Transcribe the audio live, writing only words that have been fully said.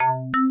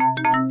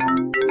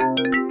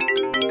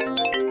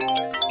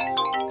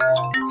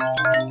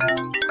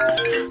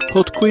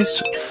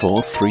PodQuiz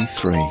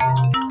 433.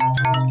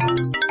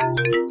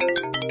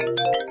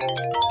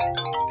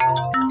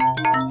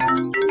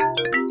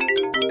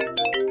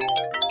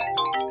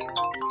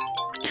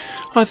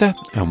 Hi there,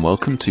 and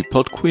welcome to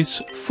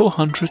PodQuiz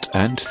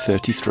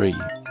 433.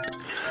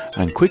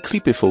 And quickly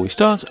before we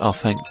start, I'll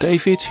thank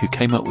David, who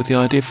came up with the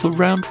idea for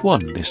round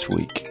 1 this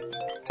week.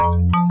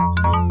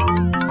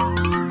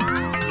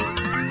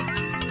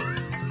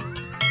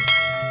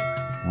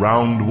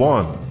 Round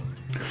 1.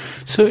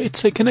 So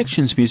it's a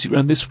connections music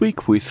round this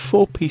week with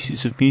 4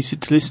 pieces of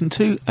music to listen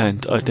to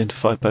and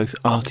identify both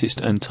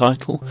artist and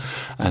title.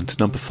 And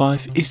number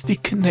 5 is the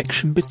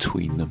connection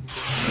between them.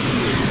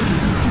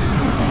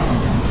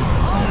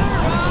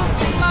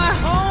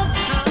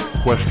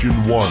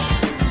 Question 1.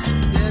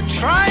 They're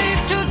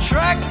trying to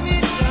track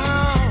me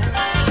down.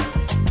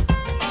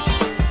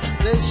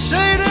 They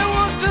say they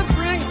want to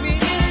bring me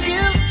in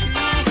guilty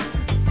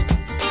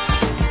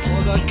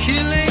for the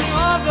killing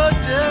of a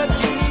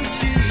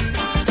deputy,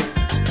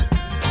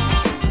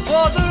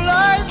 for the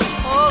life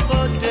of a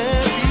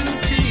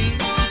deputy.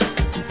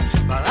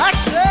 But I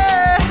say,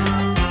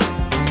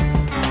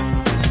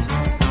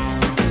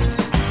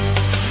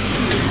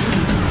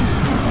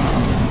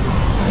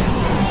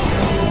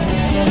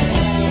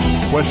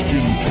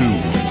 Question 2.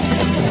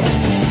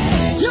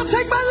 you'll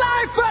take my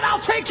life, but I'll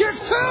take yours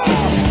too.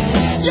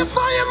 You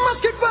fire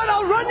musket, but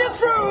I'll run you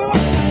through.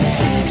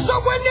 So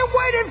when you're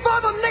waiting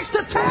for the next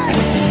attack,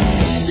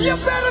 you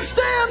better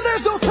stand,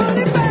 there's no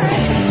turning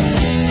back.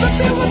 The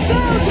feel the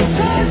sound, the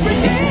charge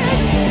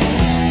begins.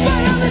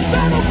 But on this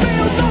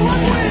battlefield, no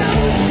one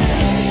wins.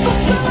 The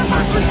smell of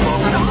ivory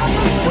smoke and a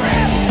horse's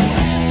breath,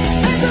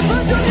 and the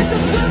virgin into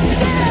sudden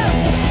death.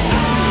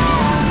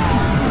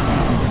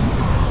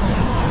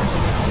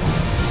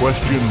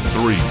 Question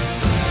 3.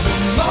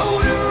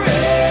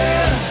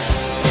 Motoring,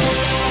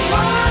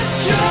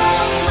 watch your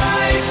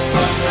life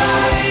for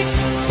right,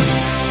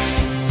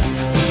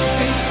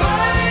 and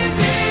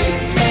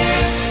finding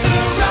Mr.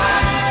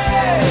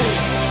 Right,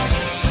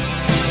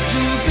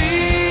 you'll be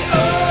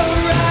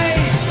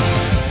alright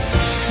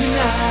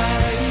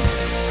tonight.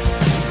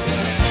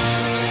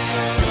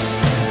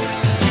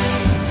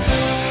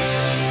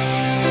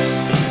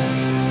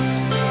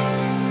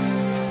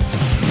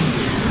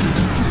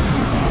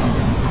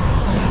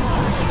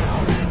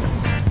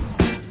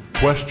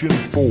 Question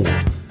 4. I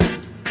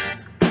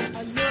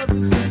love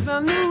you since I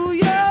knew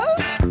you.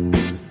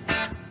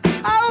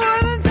 I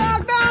wouldn't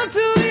talk down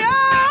to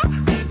you.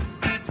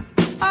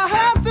 I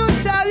have to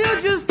tell you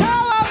just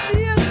how I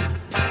feel.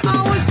 I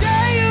will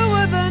share you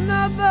with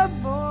another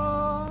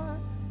boy.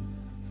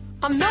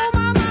 I know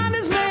my mind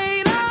is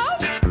made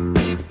up,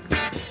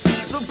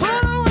 so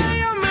put away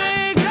your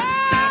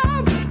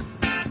makeup.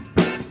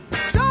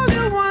 Told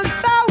you once,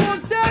 I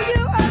won't tell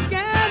you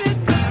again.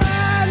 It's a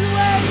bad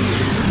way.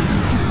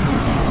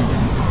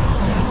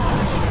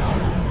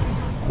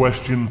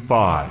 Question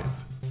 5.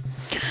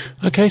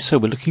 Okay, so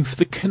we're looking for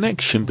the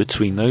connection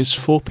between those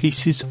 4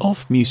 pieces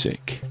of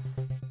music.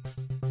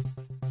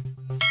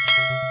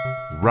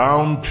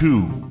 Round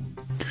 2.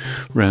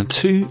 Round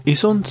 2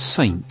 is on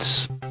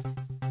saints.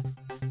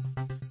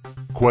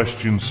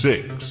 Question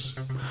 6.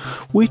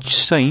 Which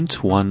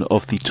saint, one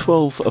of the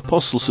 12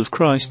 apostles of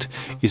Christ,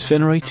 is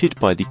venerated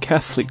by the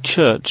Catholic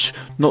Church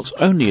not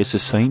only as a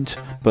saint,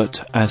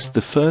 but as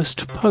the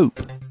first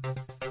pope?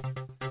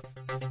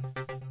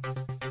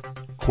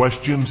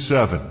 Question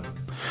 7.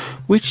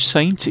 Which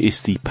saint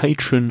is the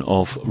patron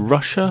of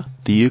Russia,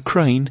 the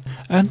Ukraine,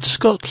 and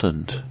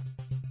Scotland?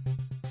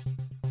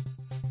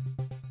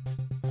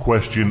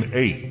 Question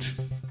 8.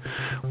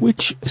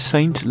 Which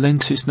saint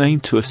lends its name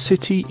to a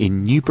city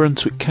in New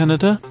Brunswick,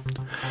 Canada,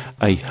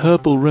 a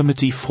herbal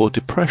remedy for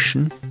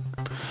depression,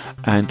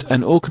 and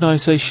an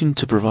organisation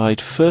to provide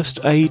first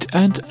aid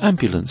and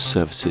ambulance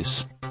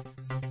services?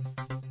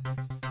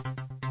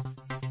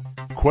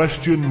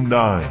 Question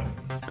 9.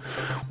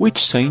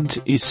 Which saint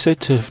is said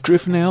to have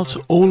driven out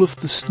all of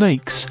the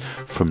snakes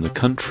from the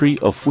country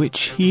of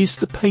which he is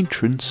the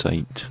patron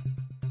saint?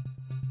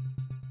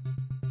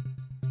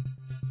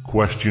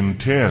 Question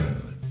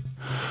 10.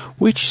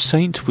 Which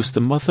saint was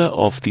the mother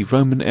of the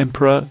Roman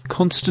Emperor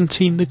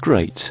Constantine the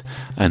Great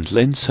and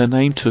lends her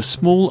name to a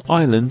small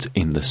island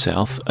in the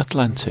South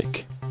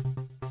Atlantic?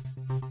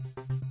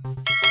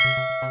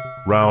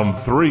 Round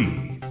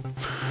 3.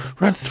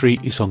 Round 3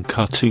 is on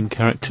cartoon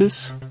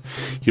characters.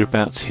 You're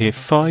about to hear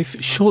 5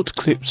 short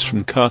clips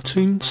from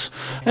cartoons,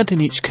 and in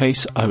each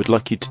case I would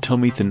like you to tell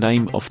me the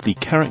name of the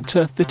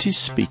character that is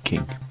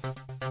speaking.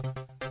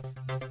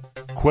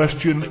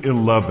 Question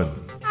 11.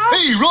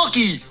 Hey,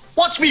 Rocky,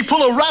 watch me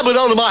pull a rabbit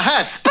out of my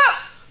hat.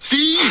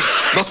 See?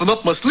 Nothing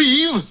up my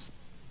sleeve.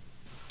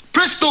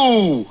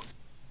 Presto!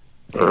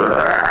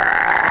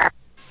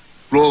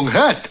 Wrong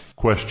hat.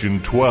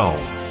 Question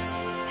 12.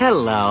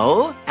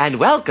 Hello, and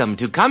welcome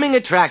to Coming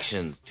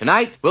Attractions.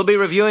 Tonight, we'll be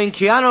reviewing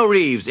Keanu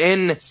Reeves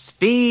in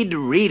Speed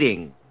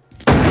Reading.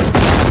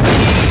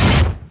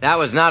 That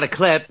was not a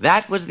clip,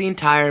 that was the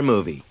entire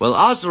movie. We'll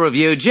also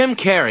review Jim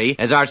Carrey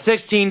as our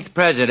 16th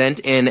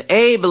president in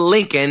Abe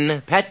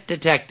Lincoln, Pet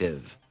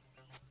Detective.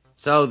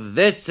 So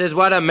this is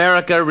what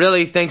America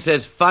really thinks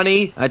is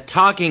funny? A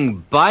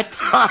talking butt?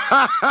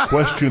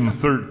 Question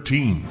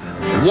 13.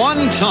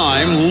 One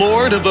time,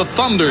 Lord of the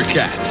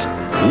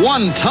Thundercats.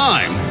 One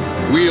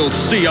time. We'll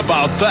see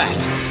about that.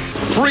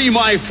 Free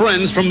my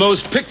friends from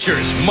those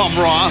pictures,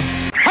 Mum-Ra.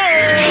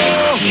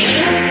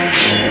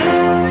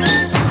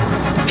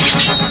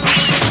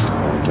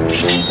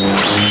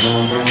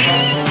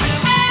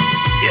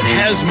 It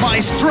has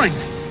my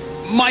strength,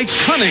 my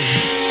cunning.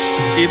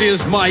 It is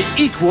my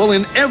equal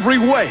in every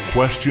way.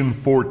 Question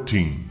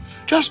 14.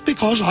 Just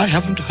because I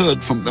haven't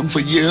heard from them for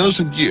years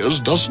and years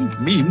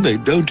doesn't mean they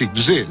don't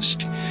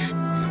exist.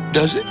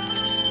 Does it?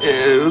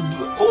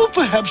 Or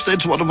perhaps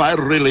that's one of my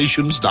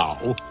relations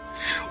now.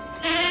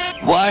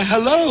 Why,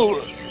 hello,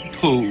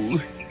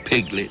 Pooh,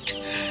 Piglet.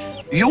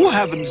 You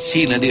haven't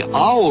seen any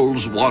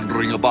owls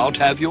wandering about,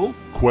 have you?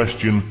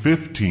 Question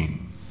 15.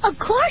 Of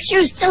course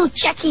you're still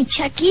Chucky.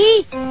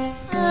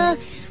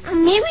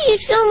 Maybe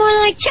you'd feel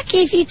more like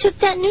Chucky if you took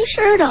that new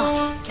shirt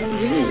off.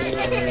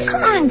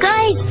 Come on,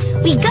 guys.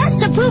 We got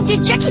to prove to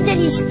Chucky that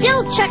he's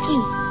still Chucky.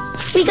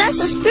 We got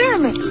to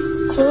experiment.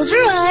 Close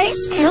your eyes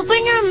and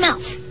open your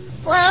mouth.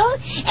 Well,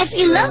 if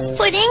you love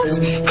puddings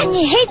and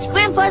you hate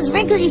Grandpa's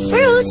wrinkly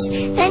fruits,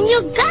 then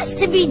you got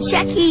to be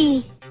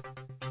Chucky.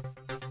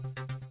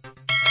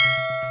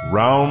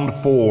 Round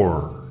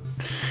 4.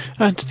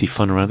 And the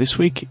fun around this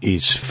week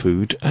is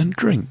food and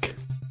drink.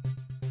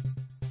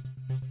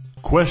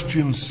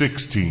 Question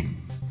 16.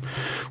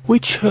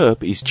 Which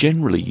herb is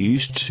generally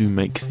used to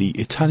make the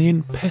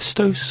Italian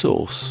pesto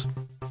sauce?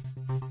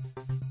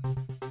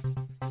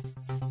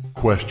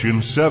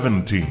 Question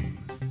 17.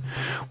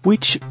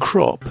 Which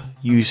crop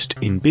used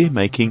in beer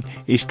making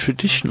is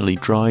traditionally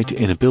dried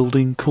in a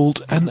building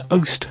called an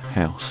oast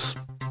house?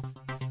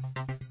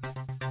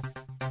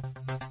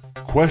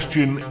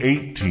 Question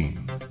 18.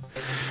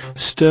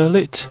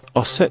 Sterlet,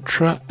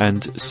 Ossetra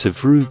and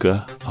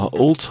Sevruga are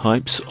all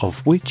types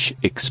of which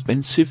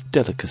expensive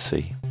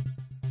delicacy?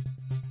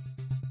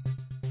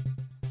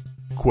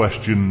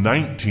 Question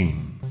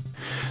 19.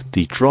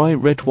 The dry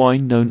red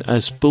wine known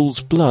as bull's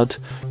blood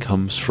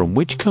comes from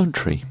which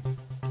country?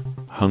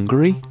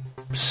 Hungary,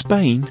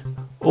 Spain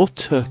or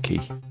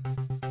Turkey?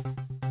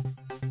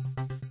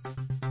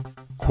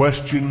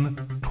 Question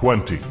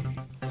 20.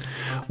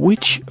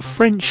 Which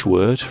French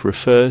word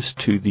refers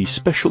to the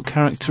special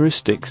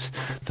characteristics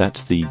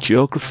that the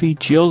geography,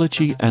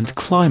 geology and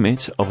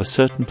climate of a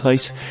certain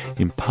place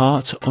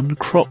impart on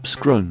crops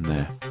grown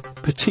there,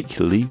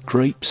 particularly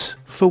grapes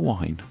for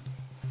wine?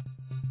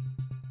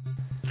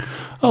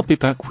 I'll be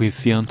back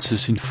with the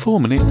answers in 4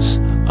 minutes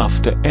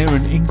after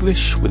Aaron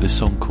English with a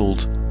song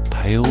called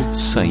Pale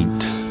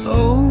Saint.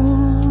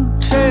 Oh,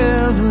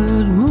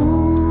 tethered moon,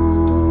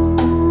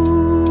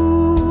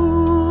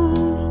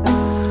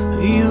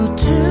 you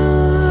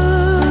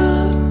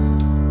tell,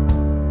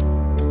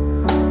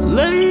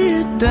 lay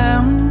it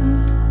down,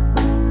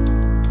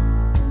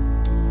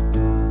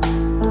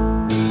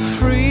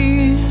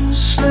 free,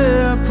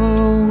 slip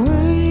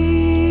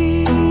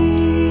away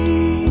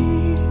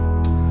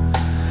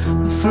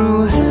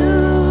through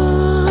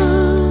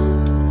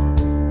heaven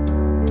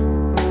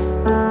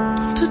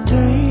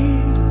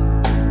today.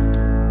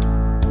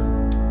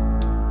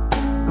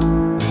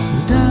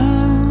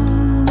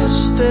 Down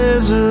this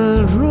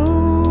desert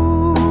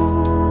road,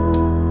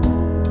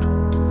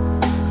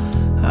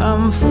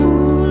 I'm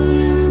fool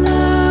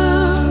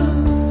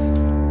enough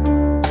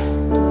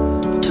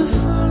to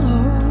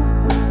follow.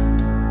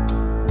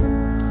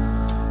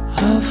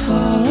 I'll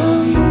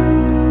follow you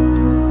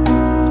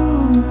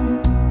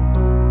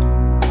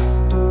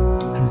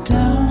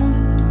down.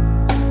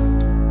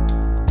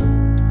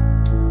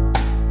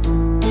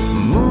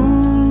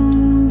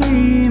 Moon,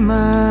 be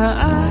my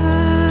eyes.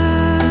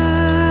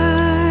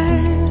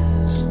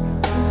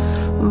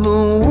 The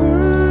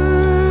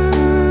world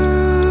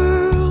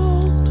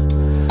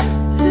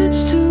is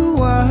too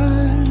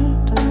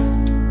wide.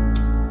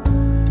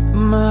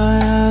 My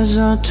eyes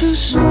are too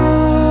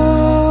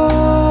small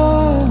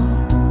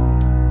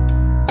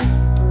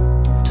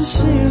to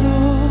see it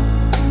all.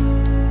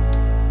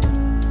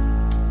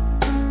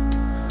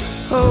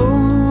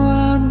 Oh,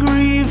 I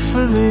grieve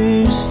for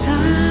this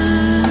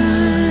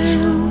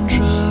time.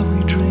 Try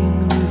we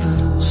drain the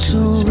river.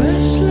 So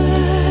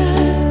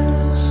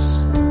restless,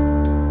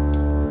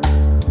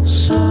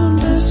 so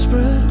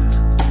desperate,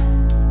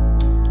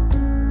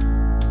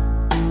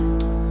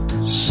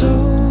 so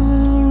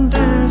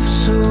deaf,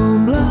 so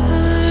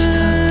blind.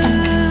 Start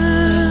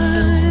thinking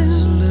that a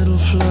little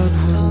flood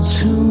wasn't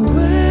too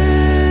wet.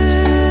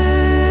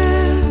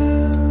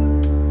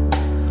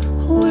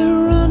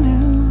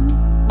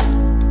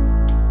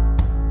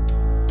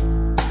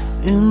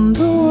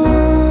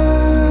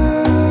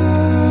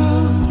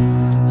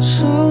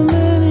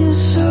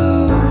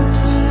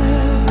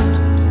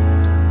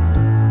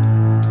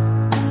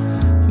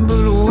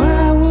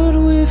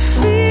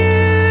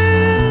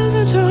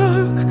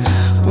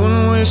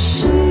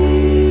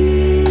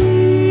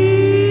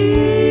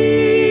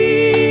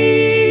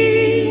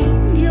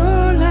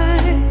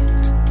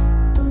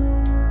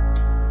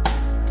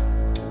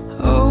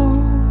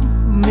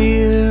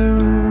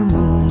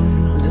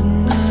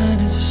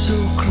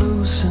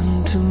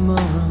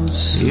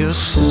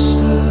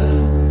 water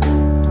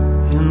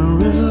in the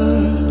river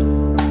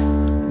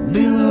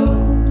below.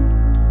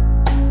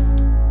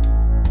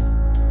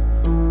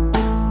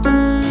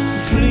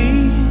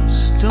 Please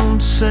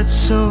don't set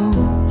so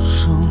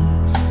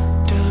soon,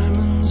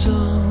 diamonds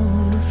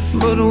on.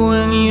 But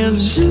when you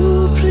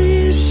do,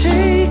 please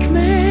take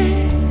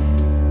me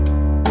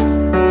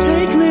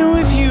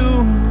with you.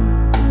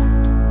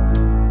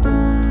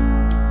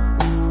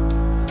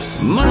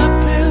 My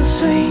pale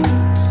saint,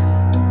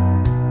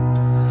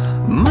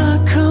 my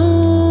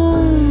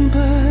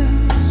compass,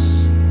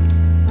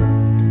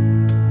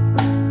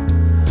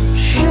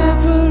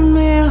 shepherd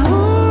me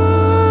home,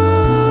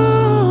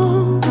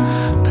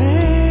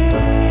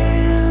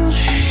 pale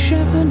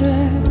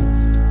shepherdess,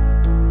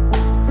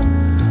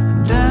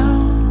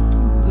 down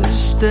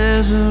this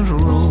desert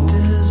road.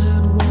 This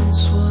desert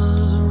once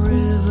was a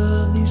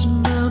river, these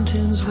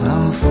mountains were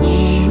I'm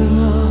fool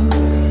enough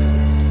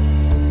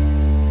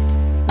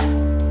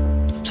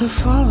to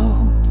follow.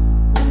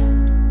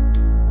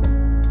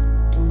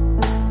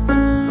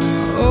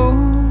 Oh,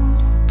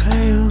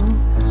 pale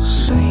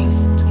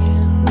saint,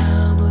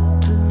 now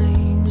but the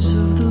names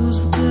of those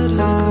that have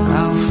gone.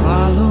 I'll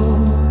follow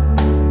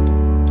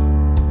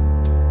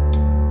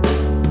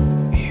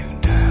you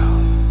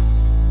down.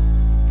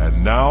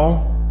 And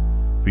now,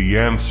 the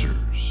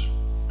answers.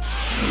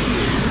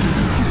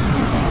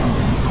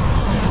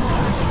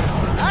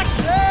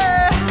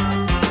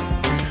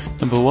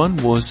 Number 1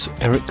 was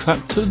Eric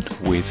Clapton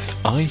with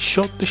I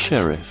Shot the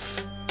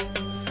Sheriff.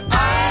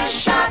 I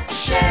shot the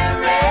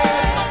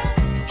sheriff,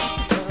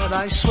 but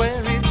I swear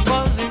it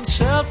was in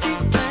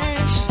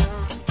self-defense.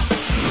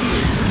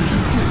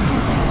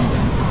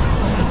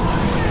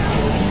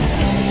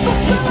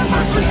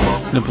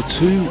 Number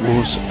 2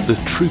 was The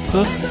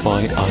Trooper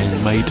by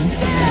Iron Maiden.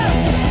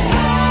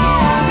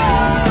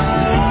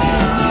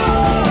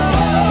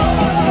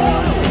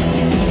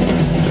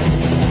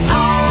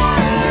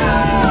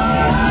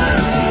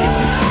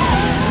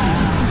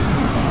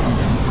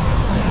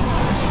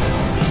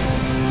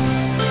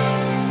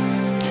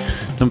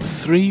 Number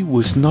 3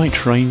 was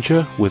Night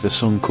Ranger with a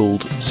song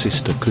called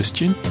Sister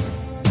Christian.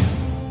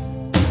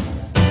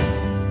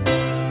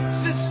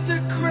 Sister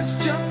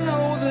Christian,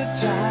 know the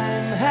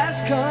time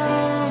has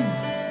come,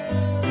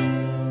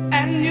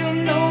 and you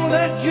know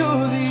that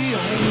you're the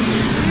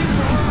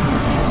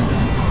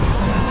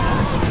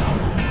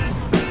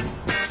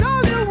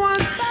only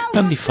one.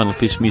 And the final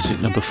piece of music,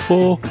 number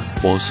 4,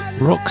 was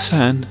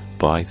Roxanne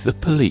by The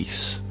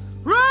Police.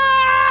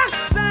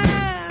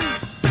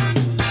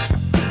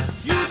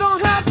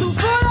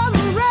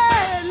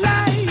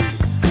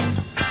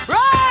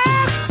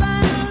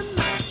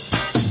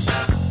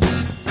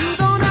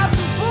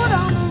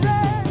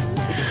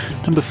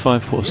 Number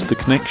 5 was The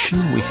Connection.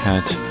 We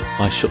had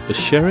I Shot the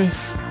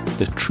Sheriff,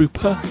 The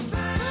Trooper,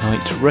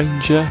 Night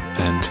Ranger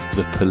and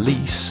The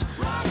Police.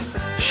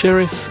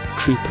 Sheriff,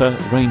 Trooper,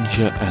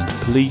 Ranger and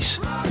Police.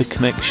 The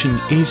Connection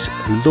is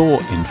Law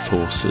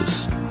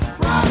Enforcers.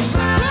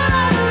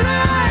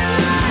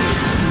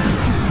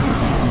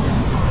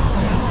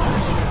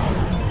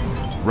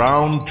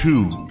 Round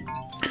 2.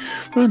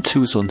 Round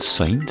 2 is on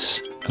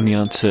saints, and the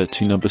answer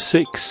to number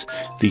 6,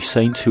 the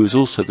saint who is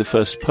also the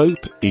first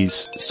pope,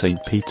 is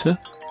Saint Peter.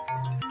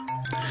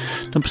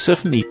 Number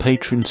 7, the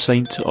patron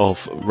saint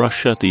of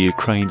Russia, the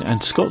Ukraine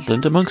and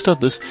Scotland, amongst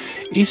others,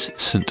 is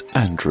St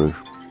Andrew.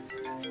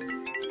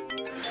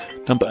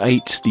 Number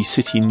 8, the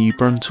city in New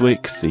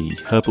Brunswick, the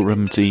herbal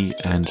remedy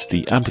and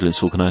the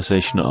ambulance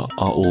organisation are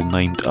all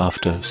named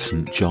after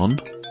St John.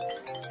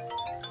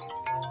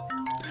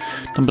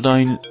 Number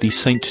 9, the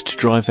saint to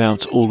drive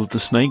out all of the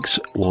snakes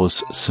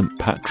was St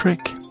Patrick.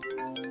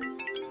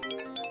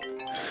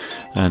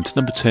 And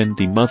number 10,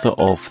 the mother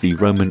of the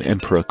Roman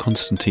Emperor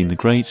Constantine the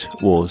Great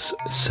was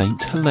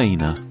Saint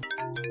Helena.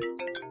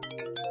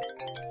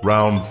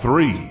 Round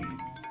 3.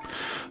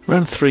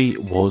 Round 3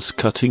 was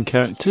cutting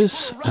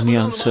characters, and the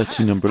answer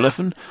to number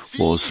 11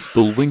 was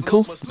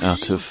Bullwinkle,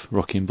 out of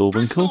Rocky and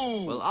Bullwinkle.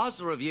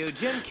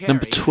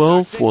 Number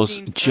 12 was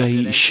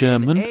Jay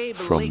Sherman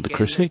from The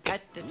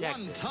Critic.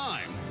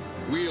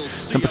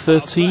 Number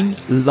 13,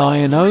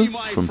 Lion-O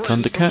from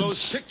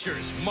Thundercats.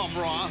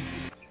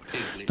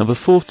 Number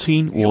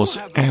 14 was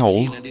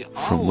Owl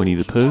from Winnie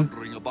the Pooh.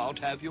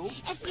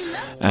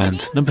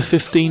 And number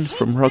 15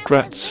 from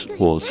Rugrats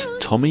was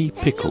Tommy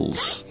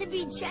Pickles.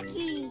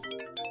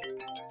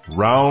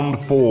 Round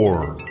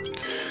 4.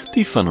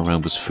 The final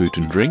round was food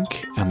and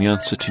drink, and the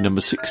answer to number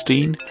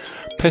 16,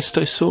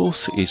 pesto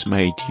sauce is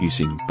made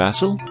using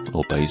basil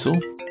or basil.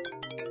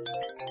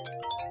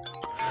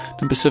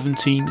 Number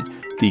 17,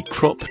 the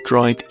crop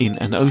dried in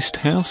an oast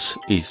house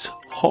is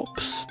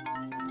hops.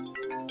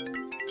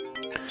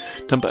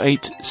 Number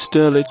 8,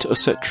 sterlet,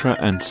 ossetra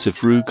and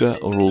sevruga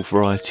are all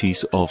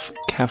varieties of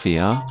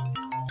caviar.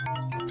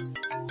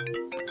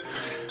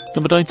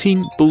 Number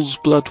 19, bull's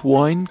blood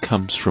wine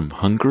comes from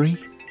Hungary.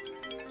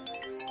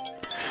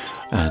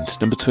 And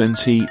number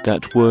 20,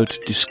 that word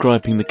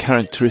describing the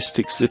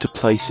characteristics that a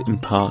place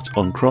impart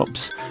on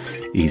crops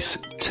is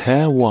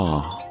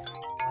terroir.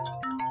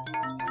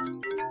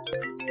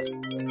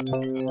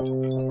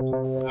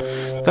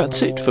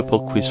 That's it for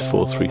PodQuiz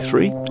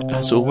 433.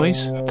 As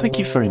always, thank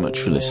you very much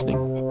for listening.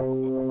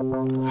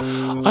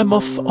 I'm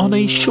off on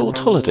a short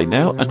holiday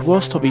now, and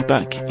whilst I'll be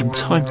back in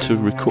time to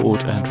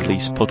record and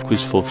release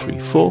PodQuiz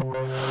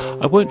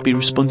 434, I won't be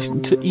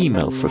responding to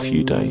email for a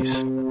few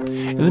days.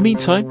 In the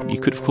meantime,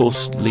 you could of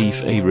course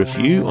leave a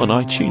review on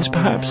iTunes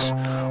perhaps,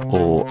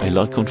 or a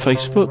like on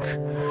Facebook,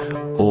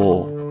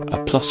 or a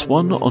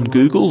 +1 on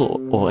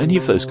Google, or any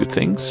of those good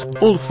things,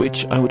 all of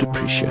which I would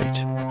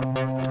appreciate.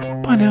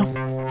 Bye now.